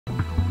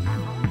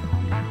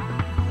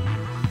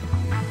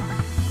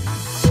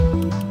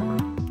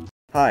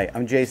Hi,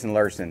 I'm Jason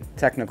Larsen,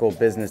 Technical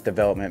Business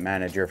Development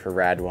Manager for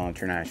Radwell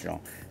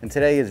International, and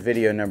today is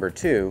video number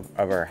 2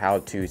 of our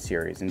how-to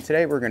series. And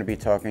today we're going to be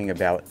talking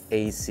about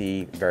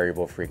AC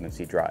variable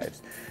frequency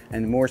drives,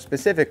 and more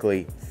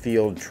specifically,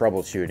 field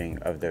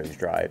troubleshooting of those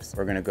drives.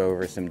 We're going to go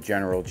over some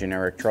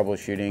generic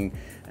troubleshooting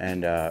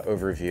and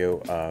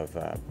overview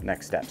of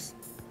next steps.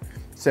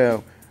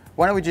 So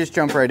why don't we just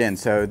jump right in.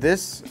 So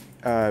this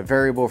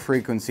variable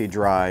frequency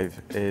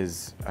drive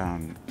is,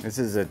 this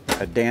is a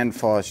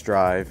Danfoss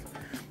drive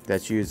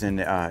that's used in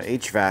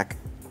HVAC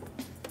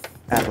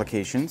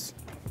applications.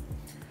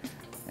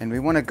 And we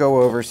want to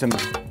go over some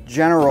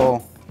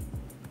general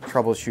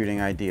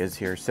troubleshooting ideas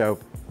here. So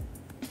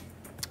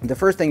the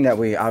first thing that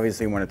we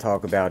obviously want to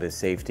talk about is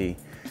safety.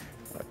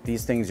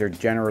 These things are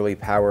generally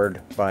powered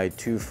by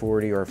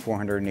 240 or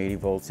 480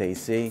 volts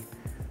AC,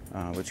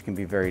 which can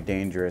be very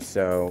dangerous.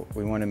 So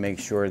we want to make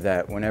sure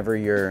that whenever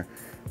you're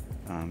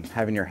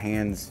having your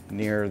hands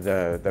near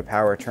the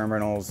power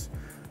terminals,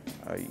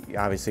 you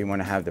obviously want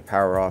to have the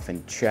power off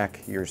and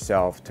check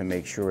yourself to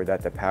make sure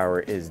that the power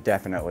is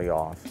definitely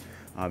off.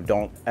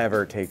 Don't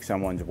ever take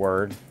someone's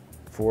word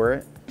for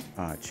it.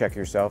 Check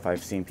yourself.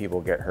 I've seen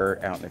people get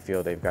hurt out in the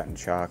field. They've gotten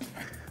shocked,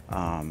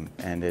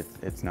 and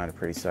it's not a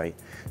pretty sight.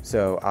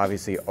 So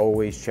obviously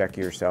always check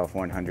yourself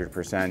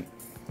 100%.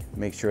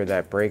 Make sure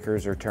that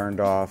breakers are turned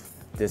off,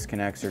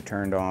 disconnects are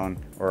turned on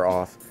or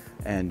off,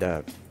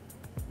 and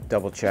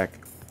double check.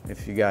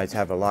 If you guys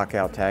have a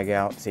lockout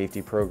tagout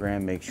safety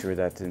program, make sure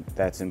that's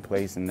in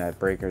place and that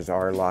breakers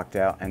are locked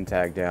out and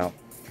tagged out.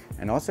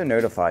 And also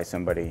notify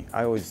somebody.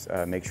 I always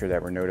make sure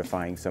that we're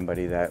notifying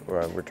somebody that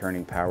we're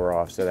turning power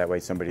off, so that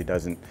way somebody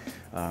doesn't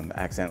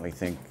accidentally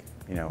think,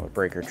 you know, a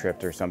breaker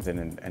tripped or something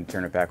and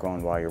turn it back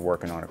on while you're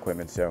working on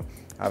equipment. So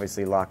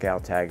obviously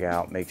lockout, tag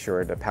out, make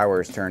sure the power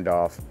is turned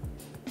off,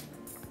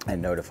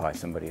 and notify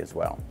somebody as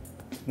well.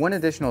 One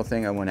additional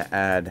thing I want to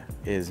add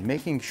is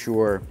making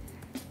sure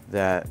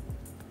that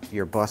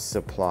your bus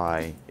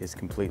supply is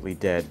completely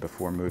dead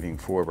before moving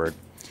forward.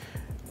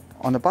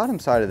 On the bottom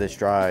side of this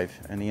drive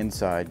and the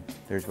inside,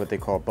 there's what they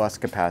call bus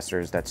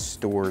capacitors that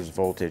stores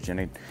voltage,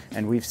 and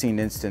we've seen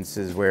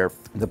instances where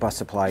the bus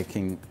supply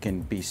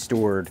can be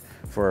stored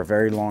for a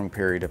very long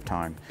period of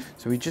time.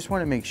 So we just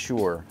want to make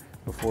sure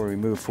before we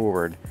move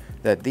forward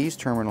that these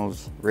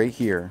terminals right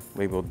here,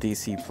 labeled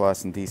DC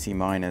plus and DC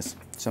minus,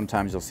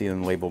 sometimes you'll see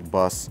them labeled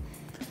bus,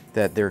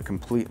 that they're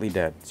completely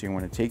dead. So you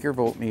want to take your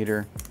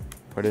voltmeter,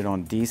 put it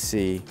on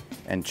DC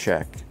and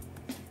check.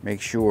 Make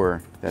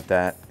sure that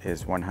that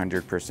is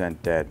 100%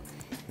 dead.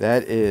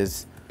 That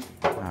is,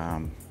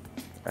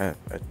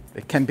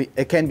 it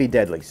can be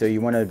deadly. So you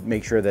want to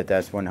make sure that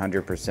that's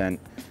 100%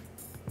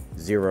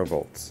 0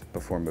 volts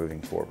before moving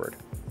forward.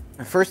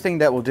 The first thing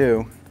that we'll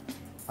do,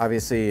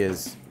 obviously,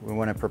 is we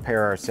want to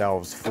prepare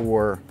ourselves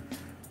for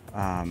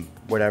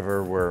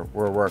whatever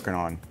we're working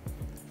on.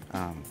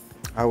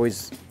 I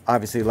always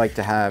obviously like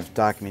to have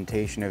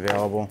documentation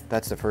available.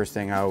 That's the first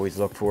thing I always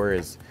look for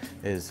is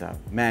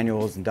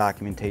manuals and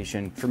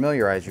documentation.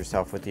 Familiarize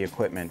yourself with the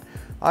equipment.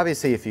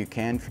 Obviously, if you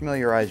can,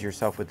 familiarize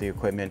yourself with the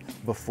equipment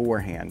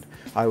beforehand.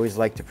 I always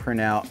like to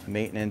print out a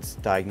maintenance,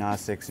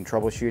 diagnostics, and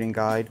troubleshooting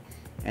guide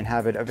and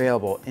have it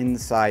available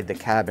inside the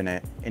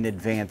cabinet in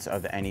advance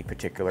of any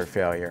particular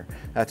failure.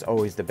 That's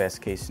always the best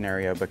case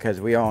scenario,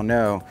 because we all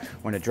know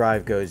when a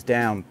drive goes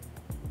down,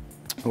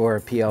 or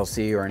a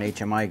PLC or an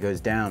HMI goes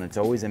down, it's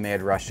always a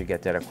mad rush to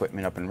get that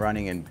equipment up and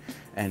running,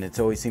 and it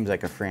always seems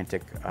like a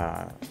frantic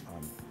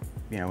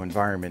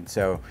environment.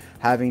 So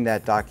having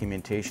that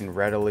documentation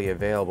readily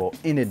available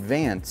in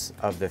advance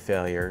of the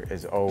failure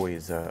is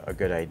always a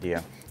good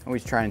idea.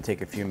 Always try and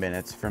take a few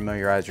minutes,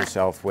 familiarize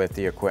yourself with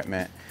the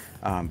equipment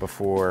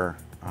before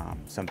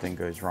something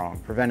goes wrong.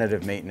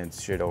 Preventative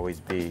maintenance should always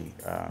be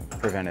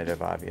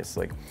preventative,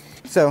 obviously.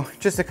 So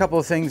just a couple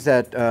of things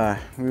that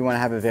we want to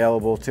have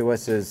available to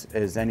us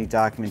is any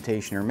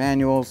documentation or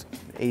manuals.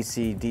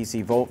 AC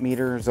DC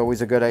voltmeter is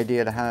always a good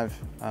idea to have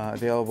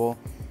available.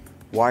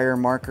 Wire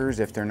markers,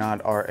 if they're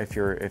not, if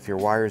your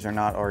wires are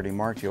not already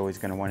marked, you're always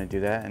going to want to do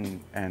that,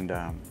 and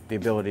the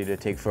ability to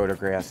take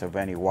photographs of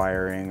any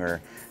wiring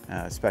or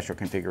special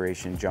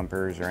configuration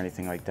jumpers or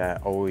anything like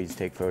that. Always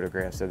take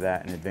photographs of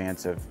that in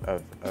advance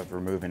of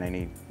removing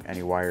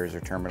any wires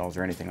or terminals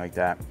or anything like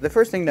that. The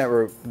first thing that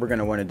we're going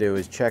to want to do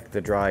is check the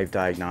drive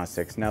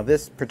diagnostics. Now,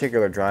 this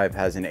particular drive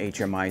has an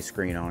HMI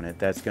screen on it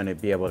that's going to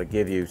be able to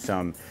give you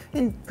some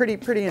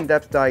pretty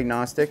in-depth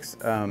diagnostics.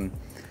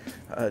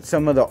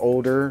 Some of the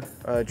older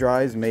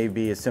drives may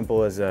be as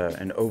simple as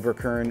an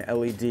overcurrent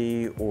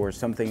LED or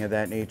something of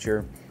that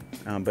nature,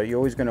 but you're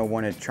always going to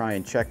want to try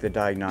and check the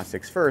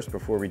diagnostics first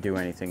before we do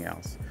anything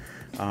else.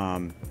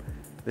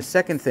 The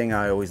second thing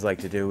I always like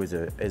to do is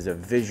a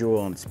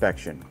visual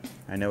inspection.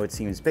 I know it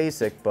seems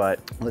basic, but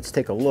let's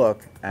take a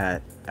look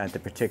at the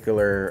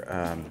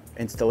particular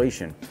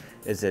installation.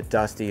 Is it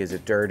dusty? Is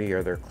it dirty?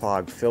 Are there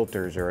clogged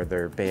filters? Or are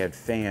there bad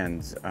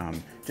fans?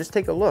 Just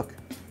take a look.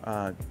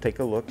 take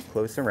a look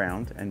close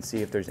around and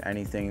see if there's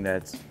anything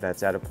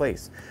that's out of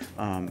place.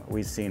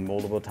 We've seen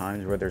multiple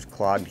times where there's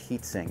clogged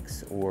heat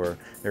sinks, or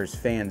there's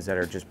fans that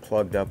are just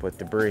plugged up with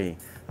debris.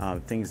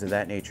 Things of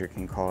that nature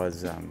can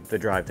cause the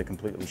drive to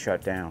completely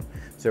shut down.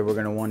 So we're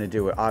going to want to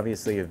do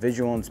obviously a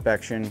visual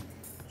inspection,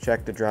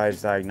 check the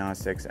drive's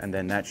diagnostics, and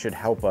then that should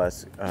help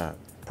us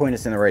point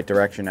us in the right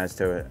direction as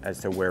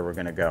to where we're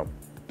going to go.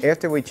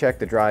 After we check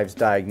the drive's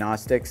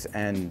diagnostics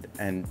and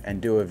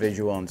do a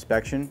visual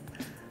inspection,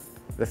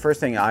 the first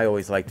thing I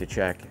always like to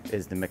check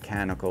is the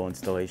mechanical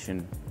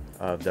installation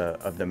of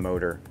the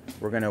motor.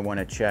 We're going to want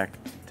to check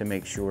to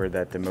make sure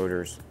that the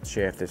motor's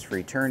shaft is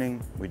free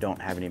turning, we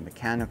don't have any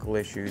mechanical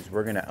issues.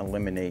 We're going to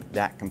eliminate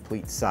that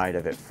complete side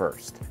of it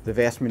first. The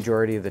vast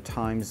majority of the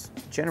times,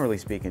 generally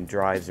speaking,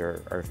 drives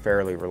are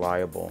fairly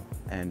reliable,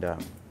 and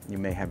you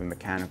may have a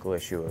mechanical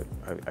issue,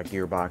 a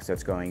gearbox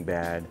that's going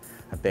bad,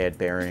 a bad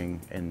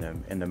bearing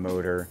in the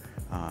motor,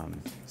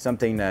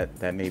 something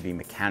that may be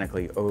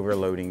mechanically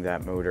overloading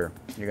that motor.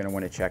 You're going to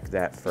want to check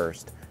that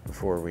first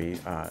before we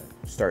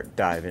start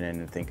diving in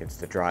and think it's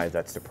the drive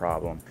that's the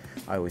problem.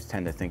 I always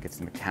tend to think it's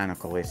the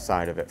mechanical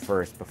side of it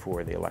first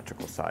before the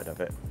electrical side of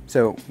it.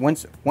 So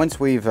once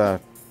we've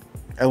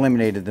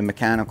eliminated the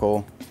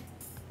mechanical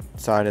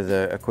side of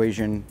the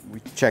equation, we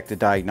check the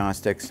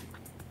diagnostics.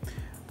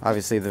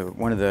 Obviously,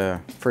 one of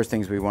the first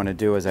things we want to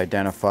do is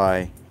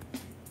identify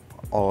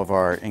all of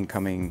our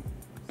incoming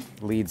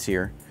leads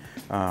here.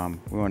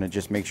 We want to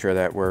just make sure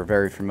that we're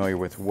very familiar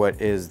with what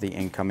is the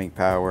incoming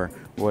power,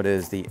 what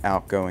is the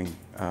outgoing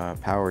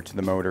power to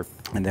the motor,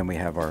 and then we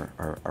have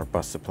our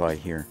bus supply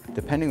here.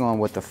 Depending on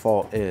what the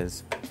fault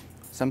is,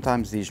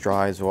 sometimes these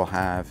drives will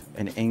have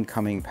an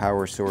incoming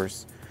power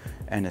source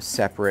and a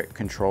separate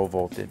control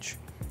voltage.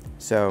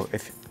 So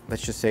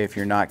let's just say if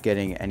you're not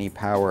getting any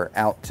power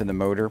out to the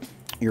motor,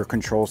 your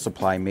control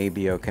supply may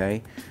be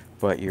okay,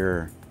 but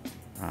your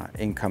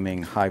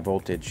incoming high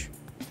voltage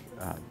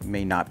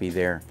may not be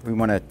there. We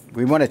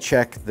want to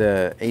check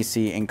the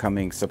AC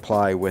incoming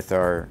supply with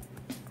our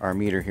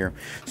meter here.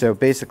 So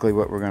basically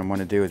what we're going to want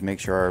to do is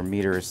make sure our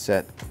meter is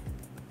set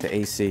to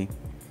AC,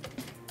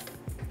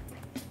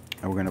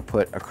 and we're going to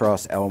put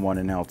across L1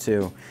 and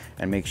L2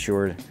 and make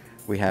sure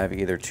we have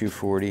either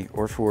 240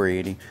 or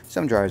 480.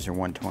 Some drives are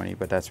 120,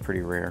 but that's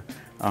pretty rare.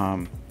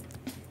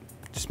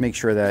 Just make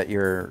sure that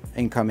your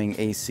incoming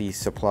AC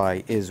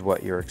supply is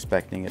what you're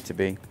expecting it to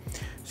be.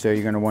 So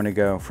you're going to want to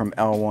go from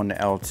L1 to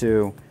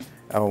L2,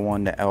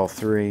 L1 to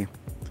L3,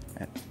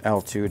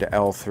 L2 to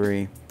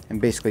L3,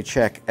 and basically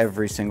check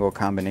every single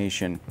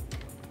combination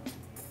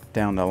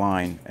down the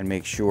line and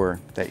make sure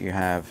that you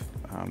have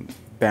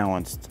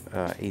balanced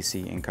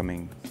AC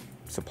incoming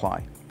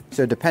supply.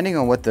 So depending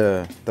on what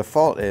the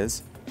fault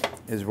is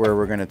where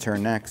we're going to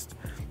turn next.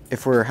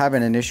 If we're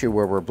having an issue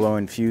where we're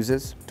blowing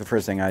fuses, the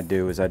first thing I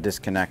do is I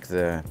disconnect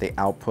the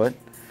output.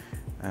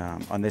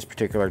 On this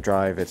particular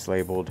drive, it's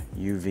labeled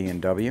U, V, and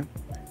W.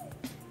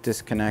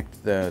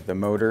 Disconnect the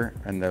motor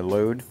and the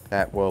load.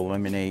 That will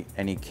eliminate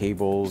any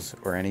cables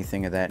or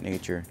anything of that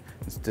nature.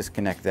 Let's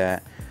disconnect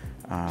that,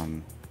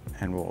 and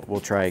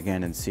we'll try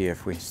again and see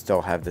if we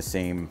still have the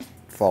same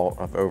fault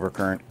of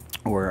overcurrent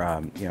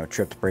or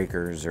tripped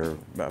breakers or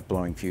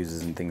blowing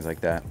fuses and things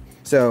like that.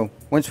 So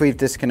once we've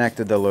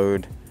disconnected the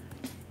load,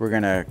 we're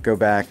going to go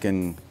back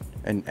and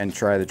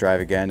try the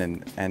drive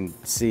again and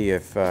see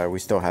if we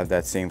still have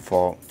that same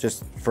fault,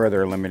 just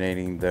further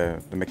eliminating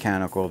the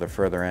mechanical, the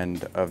further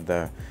end of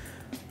the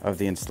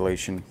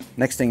installation.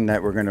 Next thing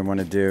that we're going to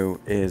want to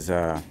do is,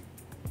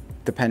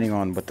 depending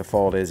on what the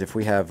fault is, if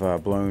we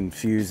have blown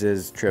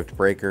fuses, tripped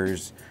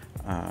breakers,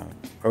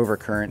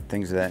 overcurrent,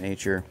 things of that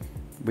nature,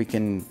 we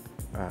can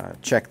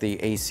check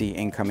the AC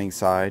incoming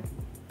side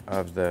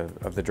of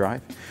the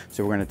drive.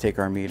 So we're going to take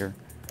our meter,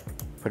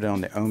 put it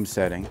on the ohm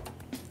setting,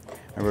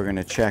 and we're going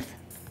to check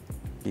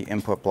the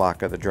input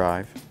block of the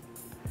drive.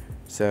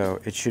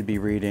 So it should be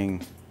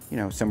reading,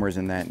 somewhere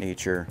in that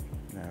nature,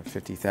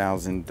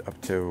 50,000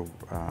 up to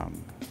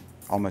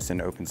almost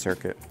an open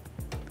circuit.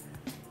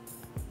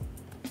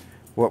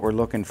 What we're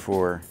looking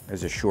for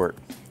is a short.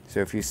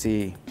 So if you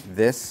see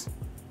this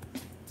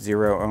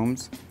 0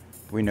 ohms,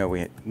 we know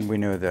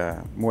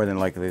more than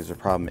likely there's a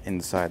problem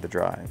inside the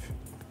drive,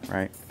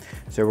 right?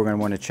 So we're going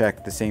to want to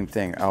check the same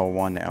thing,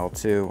 L1 to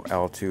L2,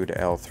 L2 to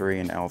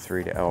L3, and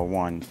L3 to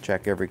L1.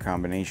 Check every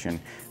combination,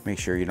 make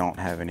sure you don't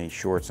have any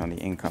shorts on the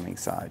incoming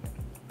side.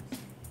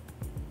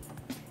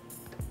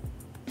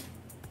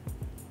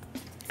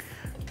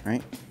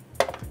 Right?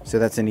 So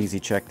that's an easy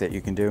check that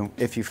you can do.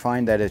 If you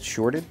find that it's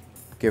shorted,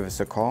 give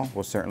us a call.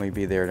 We'll certainly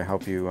be there to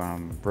help you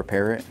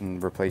repair it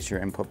and replace your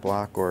input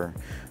block or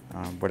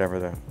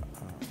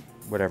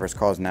whatever's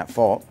causing that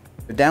fault.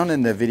 Down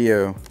in the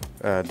video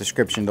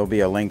description, there'll be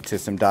a link to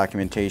some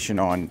documentation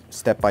on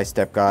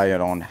step-by-step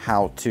guide on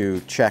how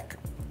to check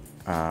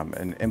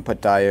an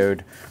input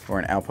diode or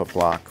an output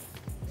block.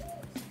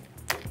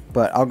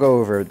 But I'll go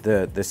over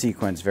the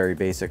sequence very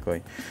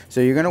basically. So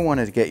you're going to want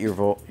to get your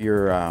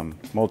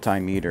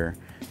multimeter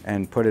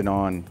and put it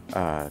on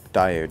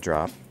diode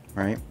drop,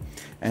 right?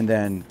 And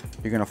then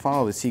you're going to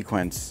follow the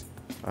sequence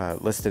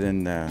listed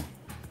in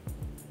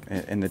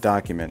the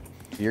document.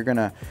 You're going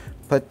to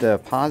put the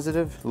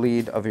positive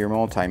lead of your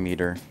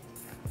multimeter,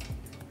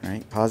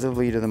 right, positive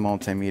lead of the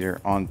multimeter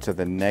onto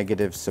the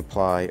negative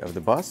supply of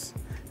the bus,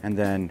 and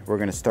then we're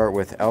going to start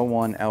with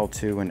L1,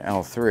 L2, and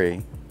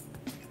L3,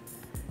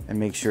 and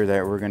make sure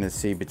that we're going to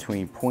see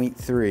between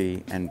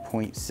 0.3 and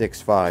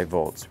 0.65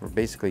 volts. We're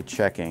basically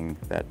checking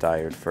that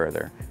diode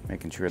further,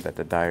 making sure that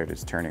the diode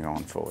is turning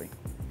on fully.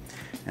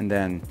 And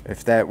then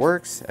if that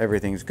works,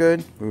 everything's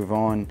good. Move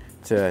on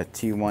to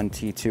T1,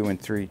 T2, and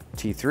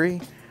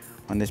T3.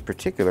 On this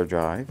particular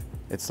drive,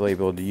 it's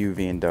labeled U,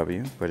 V, and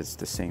W, but it's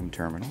the same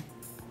terminal.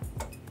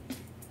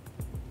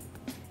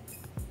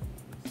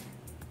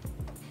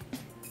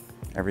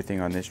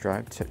 Everything on this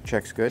drive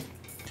checks good.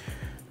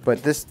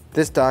 But this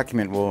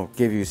document will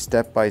give you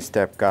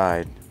step-by-step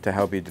guide to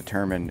help you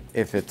determine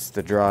if it's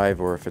the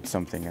drive or if it's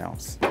something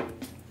else.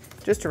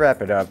 Just to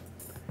wrap it up,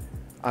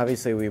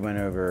 obviously we went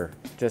over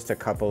just a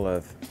couple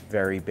of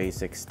very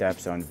basic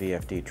steps on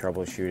VFD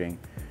troubleshooting.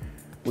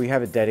 We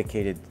have a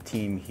dedicated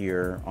team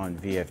here on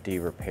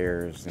VFD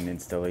repairs and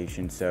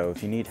installation, so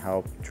if you need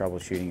help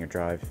troubleshooting your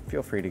drive,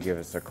 feel free to give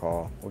us a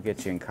call. We'll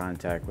get you in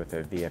contact with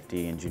a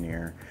VFD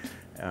engineer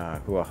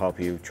who will help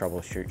you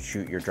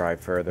troubleshoot your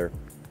drive further.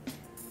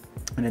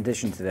 In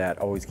addition to that,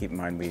 always keep in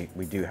mind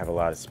we do have a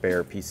lot of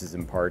spare pieces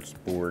and parts,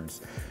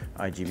 boards,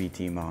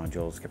 IGBT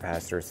modules,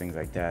 capacitors, things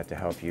like that to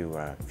help you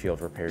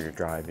field repair your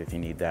drive if you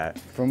need that.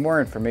 For more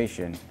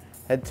information,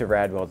 head to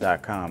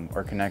radwell.com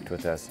or connect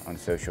with us on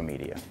social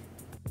media.